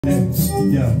Yo,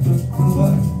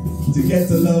 but to get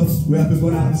to love, we have to go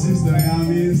out the system, you know what I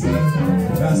mean? So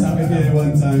that's how we did it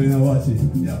one time, you know, watch it.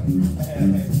 Yo.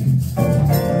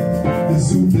 The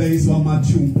zoo plays while my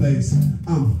tune plays.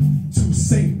 Too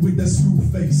safe with the screw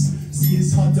face. See,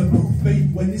 it's hard to prove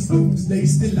fate when it's doomsday.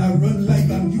 Still I run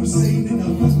like I'm Usain in a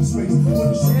boots race.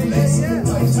 One shoelace,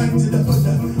 tight time to the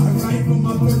other. I ride for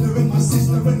my brother and my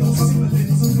sister and no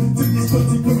siblings. To this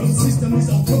particular system is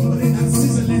all crumbling and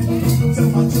sizzling. Tell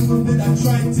my children that I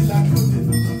tried till I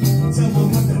couldn't. Tell my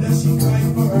mother that she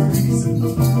cried for a reason.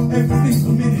 Everything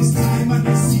for me this time and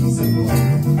this season.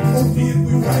 Only if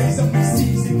we rise and we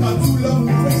seize it. Got too long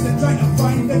we wasted trying to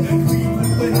find an agreement.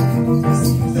 When it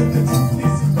seems that the truth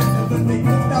is irrelevant, they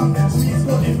cut down the trees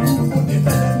for the food for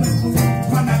development.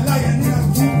 Man, a lion in a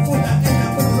room full of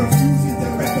elephants, refusing to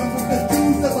reckon with the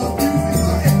dues of abusing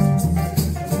our health.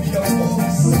 It'll be a warm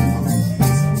summer.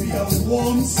 It'll be a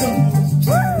warm summer.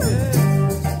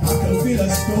 I can feel a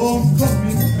storm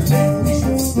coming. Maybe we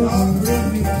should start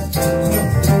running.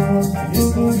 It's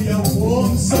gonna be a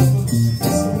warm summer.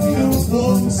 It's gonna be a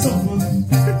warm summer.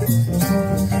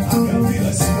 I can feel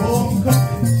a storm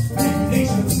coming. Maybe they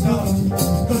should start.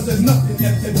 Cause there's nothing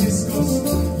left to discuss.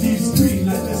 Leaves green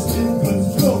like the split guns.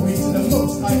 Glory to the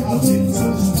most high out in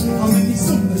touch. How many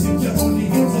summers if you only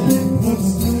get to live once?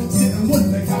 Sit and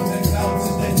wonder how the clouds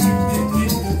as they drifting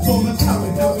in. Form a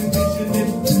tower now envisioning.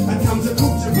 I count a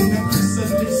culture in a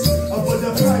chrysalis. I would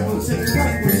have pride will take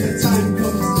right when the time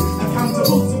comes.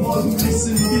 Accountable to all who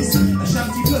listen this. A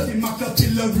shanty blood in my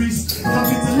capillaries.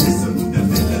 Having to listen to the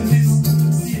villainous.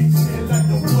 See it clear like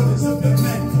the waters of the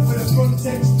men. With a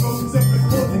context drones and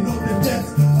recording all the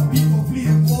deaths. People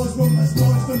fleeing wars, Romans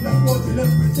doors from the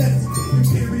fraudulent pretense.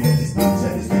 Imperialist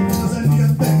picture is the cause and the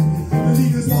effect. The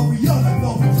leaders while we all have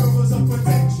no controls of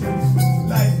protection.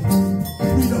 Like,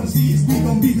 we don't see it, we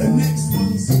gon' be the next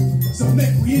ones. So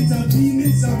make we intervene,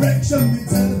 insurrection. We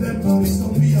tell them it's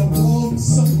gonna be a warm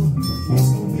summer. It's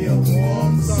gonna be a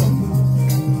warm summer.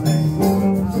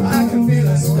 I can feel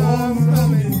a storm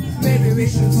coming. Maybe we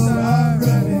should start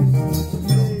running.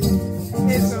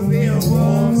 It's gonna be a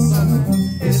warm summer.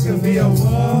 It's gonna be a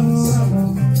warm summer.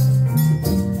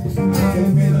 I can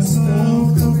feel a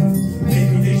storm coming.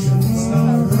 Maybe they should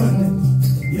start running.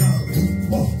 Yeah.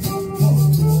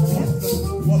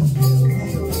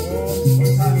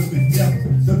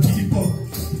 The people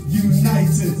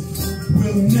united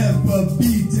will never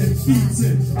be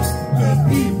defeated. The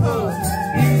people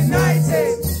united